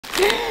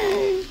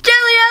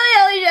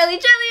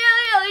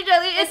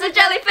jelly, it's a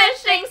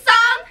jellyfishing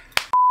song!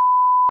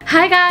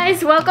 Hi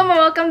guys, welcome and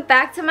welcome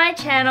back to my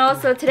channel.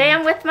 So today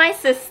I'm with my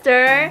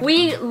sister.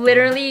 We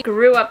literally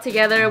grew up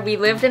together. We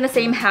lived in the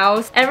same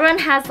house. Everyone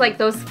has like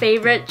those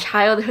favorite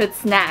childhood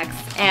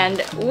snacks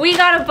and we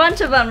got a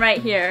bunch of them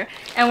right here.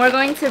 And we're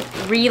going to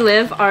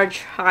relive our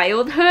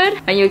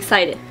childhood. Are you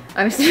excited?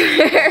 I'm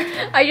scared.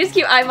 I just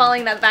keep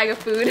eyeballing that bag of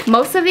food.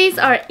 Most of these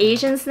are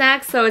Asian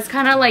snacks, so it's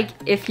kind of like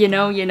if you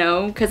know, you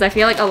know, because I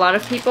feel like a lot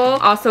of people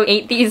also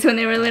ate these when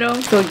they were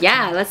little. So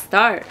yeah, let's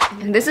start.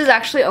 And this is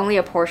actually only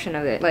a portion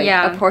of it. Like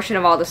a portion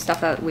of all the stuff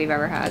that we've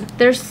ever had.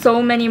 There's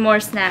so many more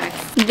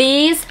snacks.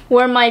 These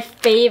were my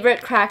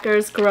favorite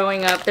crackers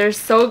growing up. They're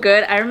so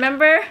good. I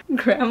remember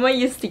Grandma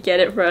used to get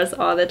it for us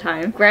all the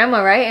time.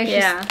 Grandma, right? And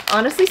yeah.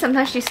 Honestly,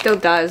 sometimes she still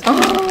does.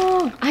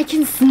 Oh, I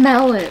can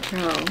smell it,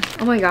 bro.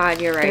 Oh my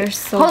god, you're right.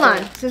 So Hold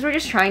good. on, since we're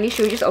just trying these,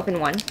 should we just open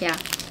one? Yeah.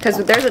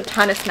 Because there's a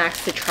ton of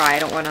snacks to try. I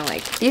don't want to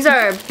like... These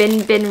are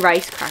bin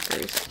rice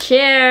crackers.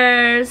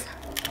 Cheers!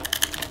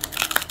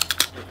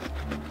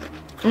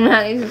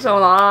 These are so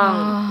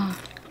long.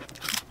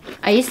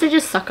 I used to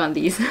just suck on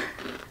these.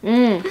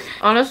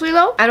 Honestly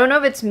though, I don't know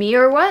if it's me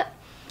or what,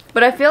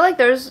 but I feel like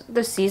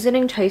the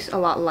seasoning tastes a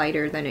lot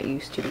lighter than it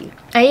used to be.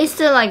 I used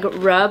to like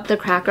rub the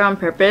cracker on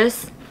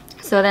purpose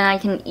so then I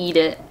can eat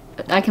it.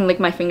 I can lick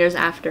my fingers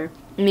after.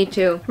 Me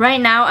too. Right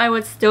now, I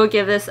would still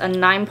give this a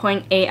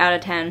 9.8 out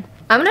of 10.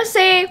 I'm gonna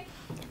say,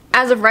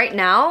 as of right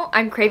now,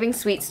 I'm craving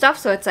sweet stuff,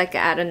 so it's like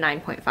at a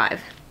 9.5.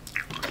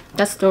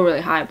 That's still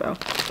really high, bro.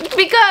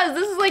 Because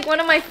this is like one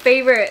of my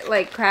favorite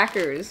like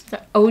crackers.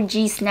 The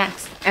OG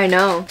snacks. I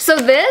know. So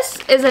this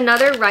is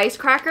another rice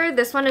cracker.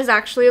 This one is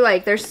actually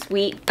like they're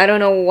sweet. I don't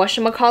know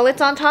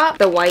whatchamacallits on top.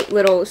 The white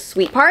little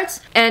sweet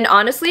parts. And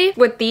honestly,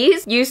 with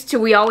these,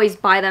 we always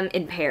buy them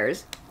in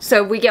pairs.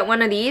 So if we get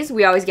one of these,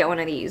 we always get one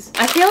of these.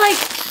 I feel like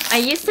I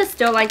used to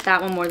still like that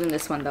one more than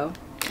this one though.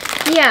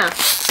 Yeah.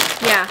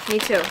 Yeah, me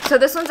too. So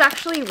this one's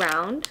actually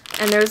round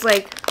and there's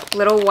like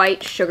little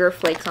white sugar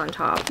flakes on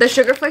top. The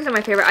sugar flakes are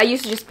my favorite. I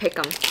used to just pick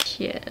them.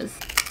 Cheers.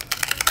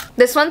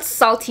 This one's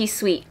salty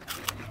sweet.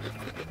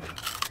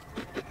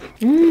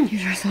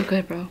 These are so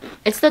good, bro.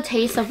 It's the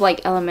taste of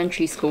like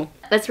elementary school.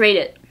 Let's rate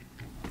it.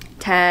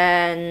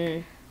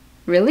 10.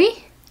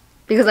 Really?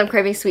 Because I'm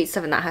craving sweet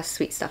stuff and that has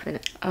sweet stuff in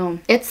it. Oh,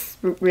 it's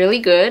really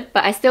good,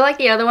 but I still like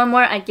the other one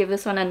more. I'd give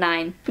this one a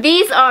 9.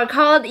 These are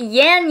called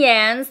Yan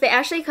Yans. They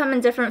actually come in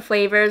different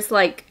flavors.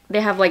 Like,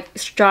 they have like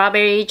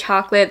strawberry,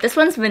 chocolate. This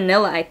one's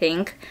vanilla, I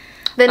think.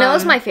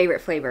 Vanilla's my favorite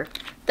flavor.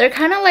 They're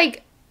kind of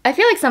like, I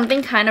feel like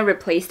something kind of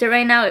replaced it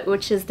right now,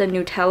 which is the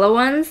Nutella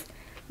ones.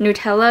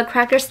 Nutella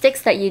cracker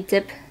sticks that you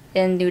dip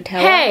in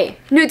Nutella. Hey!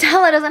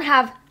 Nutella doesn't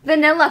have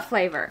vanilla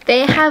flavor.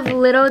 They have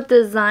little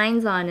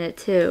designs on it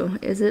too.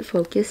 Is it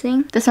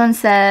focusing? This one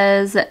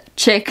says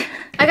chick.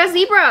 I got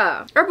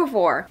zebra.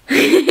 Herbivore.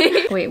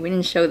 Wait, we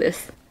didn't show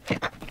this.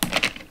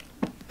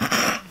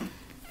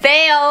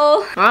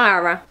 Fail.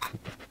 Whatever.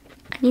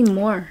 I need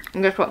more.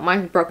 And guess what?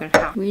 Mine's broken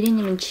half. We didn't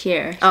even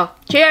cheer. Oh.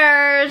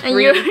 Cheers. And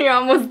you're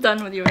almost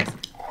done with yours.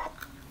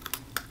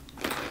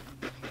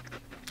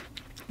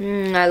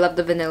 I love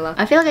the vanilla.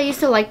 I feel like I used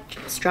to like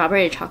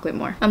strawberry chocolate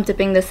more. I'm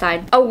dipping this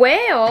side. A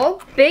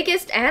whale?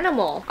 Biggest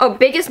animal. Oh,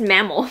 biggest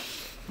mammal.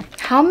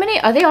 How many?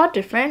 Are they all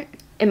different?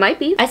 It might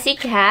be. I see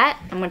cat.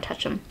 I'm gonna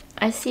touch them.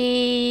 I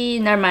see...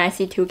 Never mind, I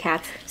see 2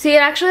 cats. See,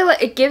 it actually,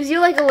 like, it gives you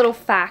like a little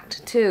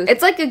fact too.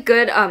 It's like a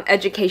good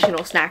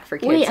educational snack for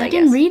kids, Wait, I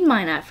didn't read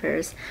mine at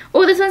first.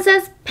 Oh, this one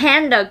says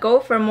panda,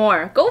 go for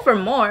more. Go for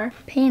more.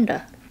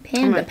 Panda.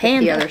 Panda,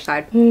 panda. The other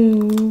side.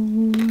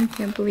 I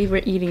can't believe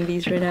we're eating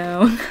these right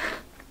now.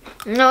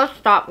 No,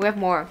 stop. We have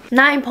more.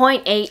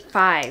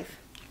 9.85.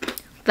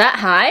 That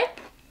high?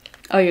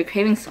 Oh, you're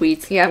craving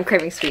sweets. Yeah, I'm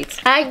craving sweets.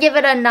 I give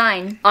it a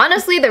 9.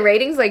 Honestly, the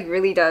ratings like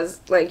really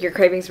does, like your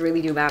cravings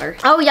really do matter.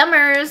 Oh,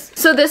 yummers.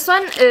 So this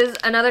one is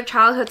another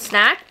childhood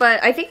snack,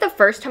 but I think the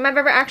first time I've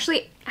ever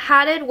actually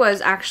had it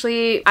was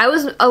actually, I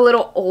was a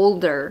little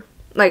older.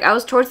 Like, I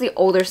was towards the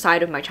older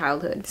side of my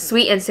childhood.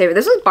 Sweet and savory.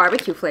 This was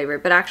barbecue flavor,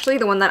 but actually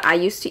the one that I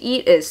used to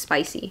eat is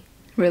spicy.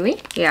 Really?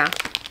 Yeah.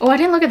 Oh, I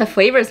didn't look at the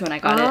flavors when I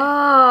got it.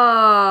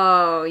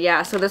 Oh,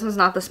 yeah. So this one's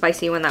not the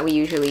spicy one that we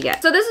usually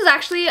get. So this is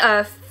actually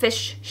a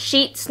fish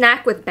sheet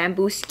snack with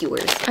bamboo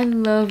skewers. I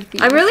love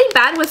these. I'm really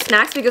bad with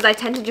snacks because I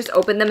tend to just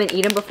open them and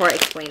eat them before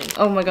explaining.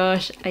 Oh my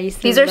gosh. I used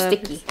to These are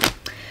sticky.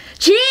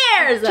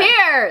 Cheers!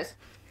 Cheers!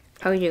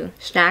 Told you,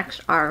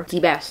 snacks are the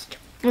best.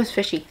 It's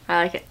fishy.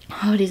 I like it.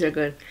 Oh, these are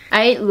good.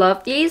 I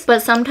love these,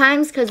 but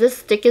sometimes, because this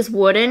stick is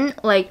wooden,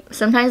 like,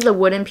 sometimes the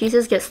wooden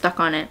pieces get stuck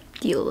on it.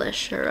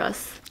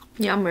 Delicious.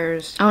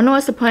 Yummers. I don't know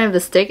what's the point of the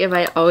stick if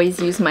I always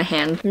use my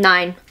hand.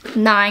 9.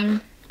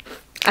 9.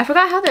 I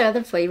forgot how the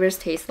other flavors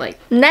taste like.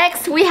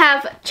 Next, we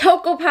have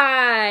Choco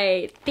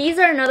Pie. These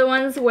are another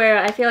ones where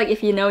I feel like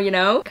if you know, you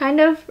know. Kind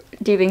of.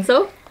 Do you think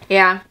so?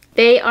 Yeah.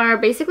 They are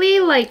basically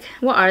like,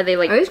 what are they?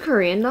 Like, are these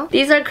Korean though?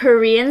 These are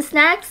Korean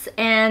snacks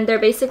and they're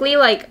basically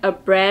like a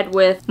bread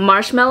with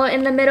marshmallow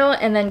in the middle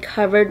and then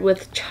covered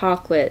with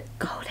chocolate.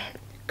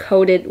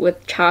 coated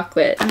with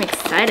chocolate. I'm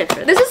excited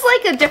for this. This is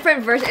like a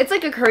different version. It's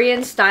like a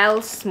Korean style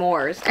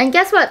s'mores. And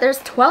guess what? There's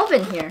 12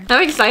 in here.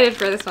 I'm excited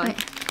for this one.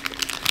 Wait.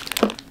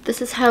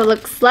 This is how it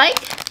looks like.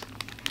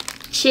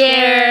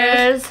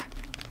 Cheers!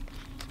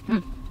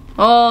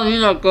 Oh,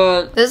 these are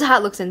good. This is how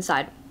it looks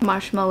inside.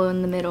 Marshmallow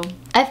in the middle.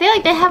 I feel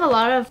like they have a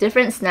lot of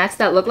different snacks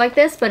that look like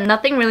this, but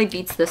nothing really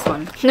beats this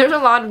one. There's a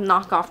lot of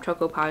knockoff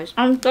Choco Pies.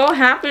 I'm so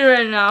happy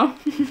right now.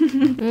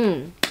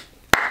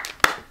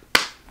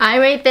 I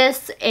rate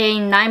this a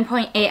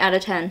 9.8 out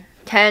of 10.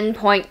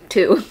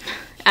 10.2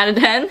 Out of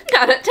 10?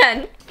 out of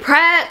 10.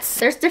 Pretz!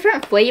 There's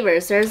different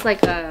flavors. There's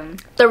like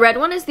The red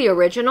one is the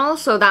original,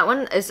 so that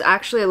one is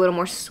actually a little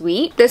more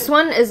sweet. This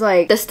one is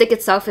like, the stick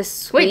itself is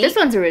sweet. Wait, this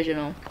one's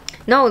original.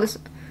 No, this...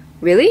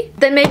 Really?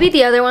 Then maybe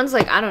the other one's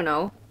like, I don't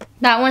know.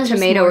 That one's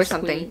tomato just more or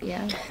something. Sweet,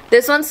 yeah.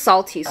 This one's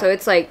salty, so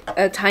it's like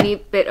a tiny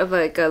bit of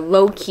like a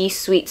low-key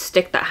sweet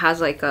stick that has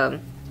like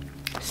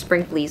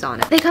sprinklies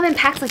on it. They come in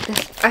packs like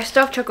this. I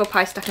still have Choco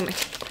Pie stuck in my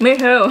teeth. Me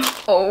too.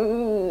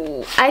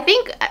 Oh. I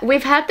think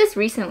we've had this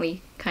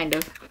recently, kind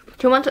of.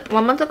 2 months,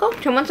 1 month ago?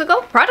 2 months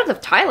ago? Product of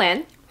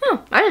Thailand. Huh,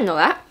 I didn't know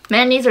that.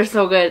 Man, these are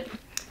so good.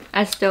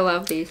 I still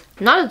love these.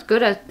 Not as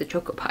good as the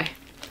Choco Pie.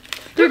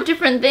 They're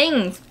different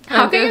things.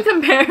 How can you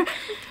compare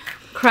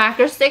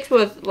cracker sticks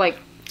with like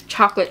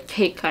chocolate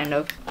cake kind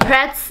of?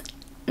 Pretz,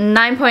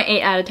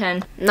 9.8 out of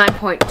 10.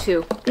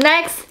 9.2.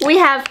 Next, we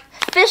have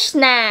fish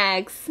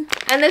snacks.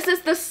 And this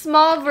is the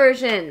small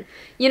version.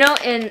 You know,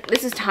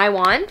 this is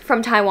Taiwan,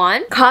 from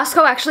Taiwan.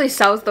 Costco actually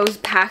sells those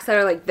packs that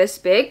are like this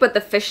big, but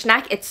the fish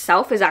snack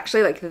itself is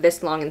actually like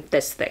this long and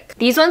this thick.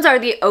 These ones are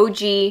the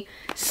OG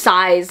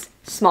size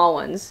small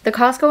ones. The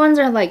Costco ones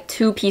are like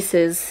 2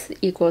 pieces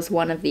equals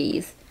one of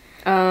these.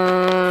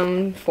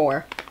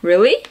 4.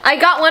 Really? I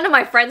got one of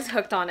my friends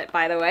hooked on it,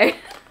 by the way.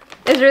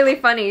 It's really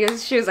funny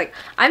because she was like,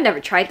 I've never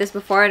tried this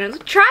before, and I was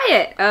like, try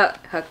it.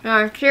 Hooked.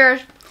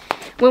 Cheers.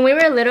 When we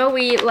were little,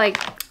 we like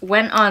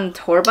went on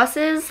tour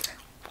buses,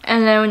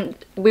 and then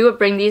we would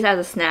bring these as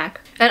a snack.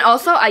 And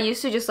also, I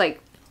used to just like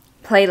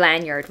play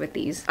lanyard with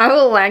these. I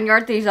will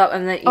lanyard these up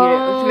and then eat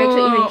it, which makes it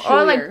even chewier.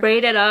 Or like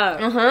braid it up.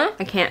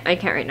 I can't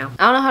right now.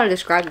 I don't know how to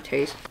describe the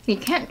taste. You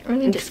can't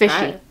really It's describe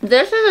fishy. it.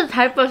 This is a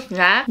type of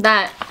snack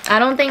that I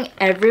don't think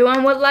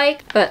everyone would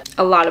like, but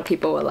a lot of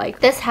people would like.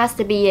 This has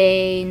to be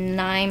a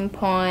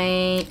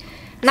 9.7.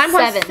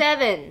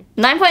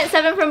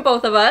 9.7 from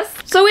both of us.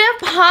 So we have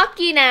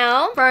Pocky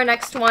now for our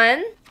next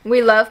one.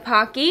 We love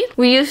Pocky.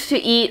 We used to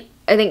eat,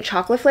 I think,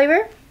 chocolate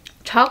flavor.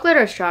 Chocolate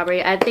or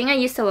strawberry? I think I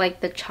used to like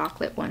the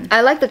chocolate one.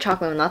 I like the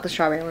chocolate one, not the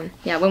strawberry one.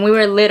 Yeah, when we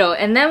were little.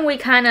 And then we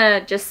kind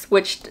of just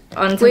switched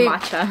onto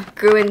matcha.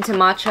 Grew into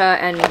matcha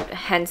and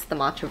hence the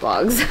matcha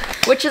vlogs.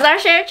 Which is our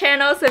shared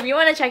channel, so if you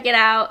want to check it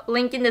out,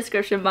 link in the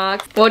description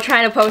box. We'll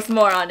try to post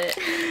more on it.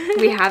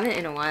 We haven't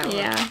in a while.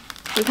 Yeah.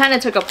 We kind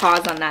of took a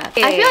pause on that.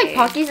 I feel like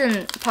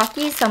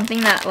Pocky is something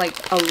that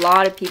like a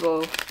lot of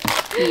people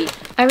eat.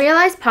 I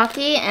realized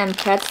Pocky and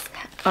Pretz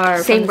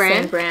are same from brand.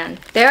 the same brand.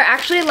 They're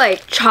actually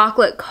like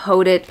chocolate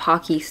coated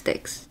Pocky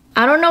sticks.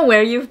 I don't know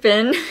where you've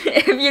been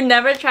if you've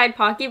never tried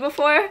Pocky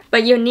before,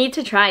 but you need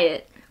to try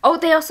it. Oh,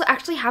 they also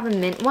actually have a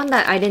mint one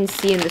that I didn't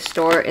see in the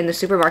store, in the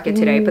supermarket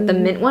today, but the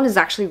mint one is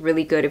actually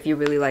really good if you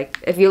like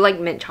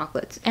mint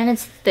chocolates. And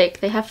it's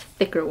thick. They have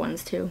thicker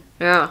ones too.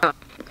 Yeah.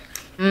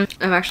 I'm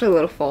actually a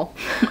little full.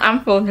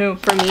 I'm full too.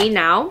 For me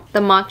now, the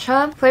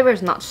matcha flavor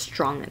is not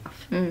strong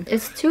enough.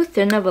 It's too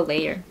thin of a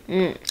layer.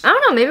 I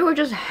don't know, maybe we're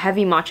just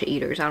heavy matcha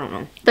eaters, I don't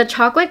know. The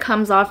chocolate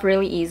comes off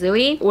really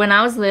easily. When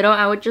I was little,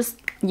 I would just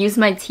use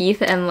my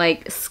teeth and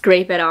like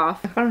scrape it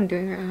off. That's what I'm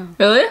doing right now.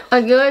 Really?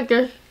 I feel like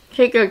just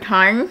take your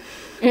time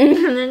and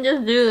then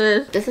just do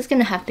this. This is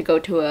gonna have to go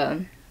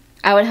to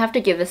I would have to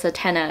give this a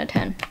 10 out of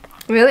 10.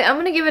 Really? I'm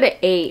gonna give it an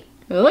 8.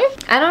 Really?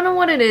 I don't know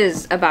what it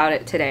is about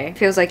it today. It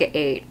feels like an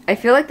 8. I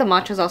feel like the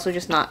matcha is also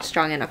just not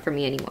strong enough for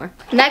me anymore.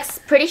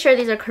 Next, pretty sure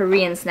these are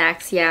Korean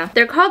snacks, yeah.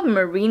 They're called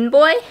Marine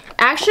Boy.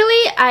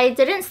 Actually, I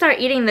didn't start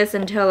eating this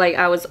until like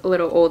I was a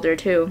little older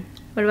too.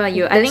 What about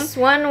you? This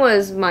one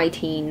was my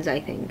teens, I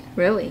think.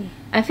 Really?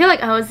 I feel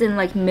like I was in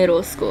like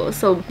middle school,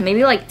 so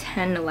maybe like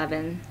 10,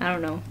 11. I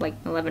don't know, like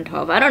 11,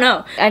 12. I don't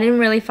know. I didn't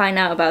really find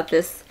out about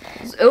this.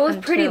 It was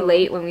pretty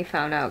late when we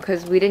found out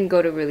because we didn't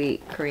go to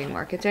really Korean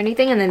markets or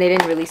anything, and then they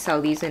didn't really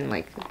sell these in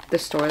like the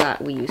store that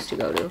we used to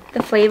go to.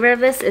 The flavor of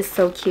this is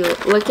so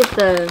cute. Look at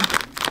the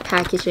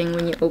packaging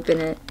when you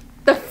open it.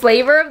 The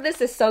flavor of this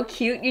is so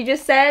cute, you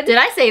just said. Did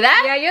I say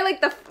that? Yeah, you're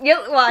like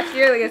watch,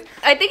 you're like,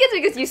 I think it's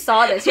because you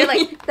saw this. You're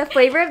like, the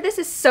flavor of this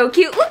is so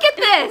cute. Look at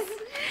this!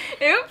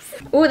 Oops.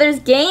 Oh, there's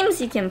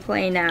games you can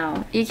play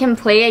now. You can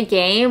play a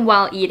game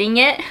while eating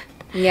it.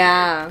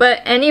 Yeah.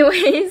 But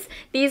anyways,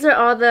 these are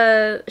all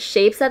the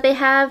shapes that they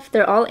have.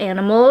 They're all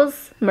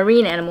animals,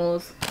 marine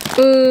animals.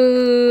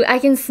 Ooh, I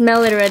can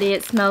smell it already.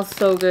 It smells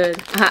so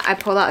good. I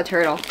pulled out a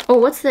turtle. Oh,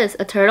 what's this?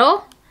 A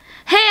turtle?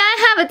 Hey,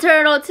 I have a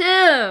turtle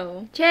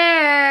too!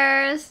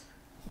 Cheers!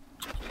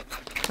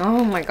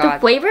 Oh my The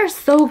god. flavor is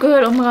so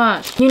good. Oh my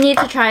gosh. You need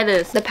to try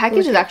this. The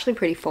package is actually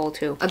pretty full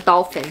too. A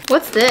dolphin.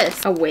 What's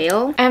this? A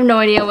whale? I have no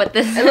idea what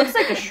this is. It looks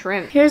like a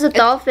shrimp. Here's a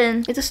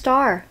dolphin. It's a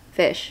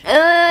starfish.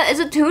 It's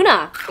a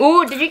tuna.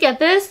 Ooh, did you get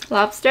this?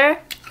 Lobster?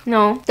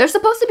 No. There's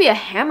supposed to be a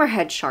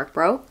hammerhead shark,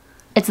 bro.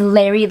 It's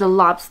Larry the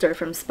lobster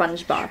from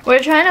SpongeBob. We're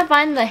trying to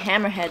find the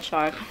hammerhead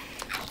shark.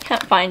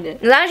 Can't find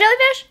it. Is that a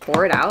jellyfish?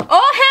 Pour it out.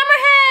 Oh,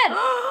 hammerhead!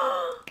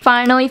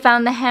 Finally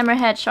found the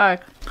hammerhead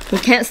shark. We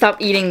can't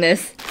stop eating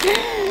this.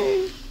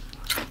 Jelly,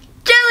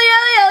 jelly,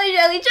 jelly,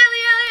 jelly, jelly,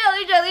 jelly,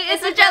 jelly, jelly.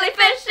 It's a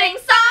jellyfishing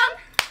song.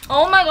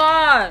 Oh my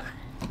god.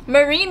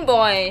 Marine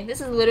boy. This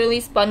is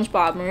literally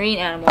SpongeBob, marine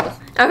animals.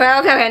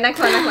 Okay, next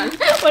one.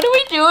 What are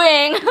we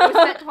doing? We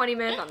spent 20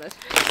 minutes on this.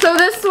 So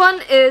this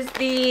one is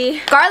the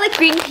garlic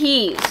green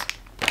peas.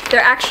 They're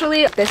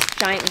actually this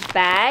giant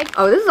bag.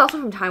 Oh, this is also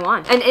from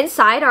Taiwan. And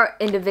inside are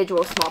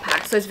individual small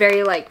packs. So it's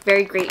very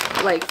great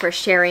like for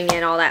sharing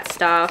and all that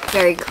stuff.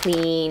 Very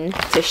clean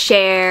to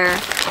share.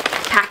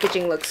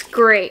 Packaging looks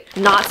great.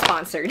 Not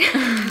sponsored,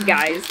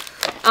 guys.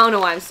 I don't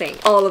know why I'm saying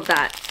all of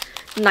that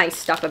nice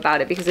stuff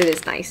about it because it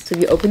is nice. So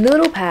you open the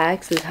little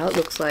packs. This is how it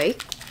looks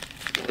like.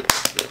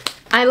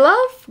 I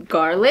love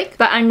garlic,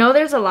 but I know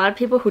there's a lot of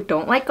people who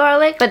don't like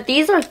garlic, but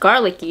these are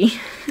garlicky.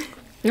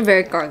 They're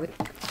very garlic.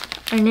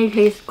 And they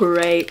taste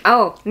great.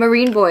 Oh,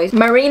 Marine Boys.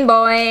 Marine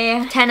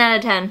boy. 10 out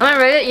of 10. I'm gonna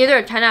rate it either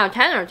a 10 out of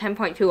 10 or a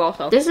 10.2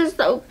 also. This is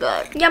so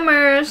good.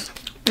 Yummers.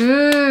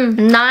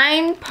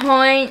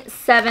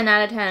 9.7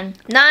 out of 10.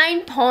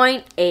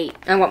 9.8.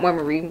 I want more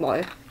Marine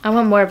Boy. I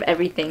want more of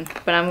everything,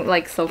 but I'm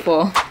like so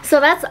full.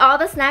 So that's all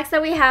the snacks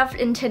that we have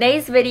in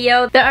today's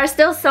video. There are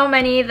still so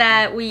many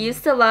that we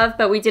used to love,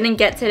 but we didn't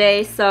get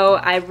today. So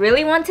I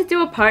really want to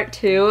do a part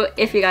 2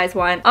 if you guys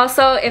want.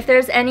 Also, if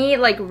there's any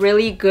like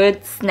really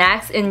good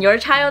snacks in your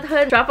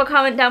childhood, drop a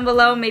comment down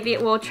below. Maybe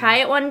we'll try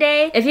it one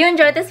day. If you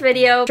enjoyed this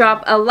video,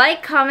 drop a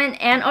like, comment,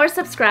 and or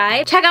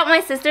subscribe. Check out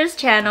my sister's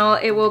channel.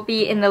 It will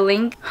be in the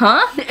link.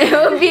 Huh?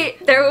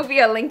 There will be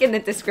a link in the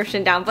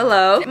description down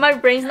below. My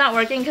brain's not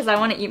working because I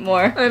want to eat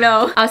more. I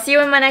know. I'll see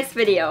you in my next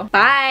video.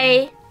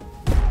 Bye!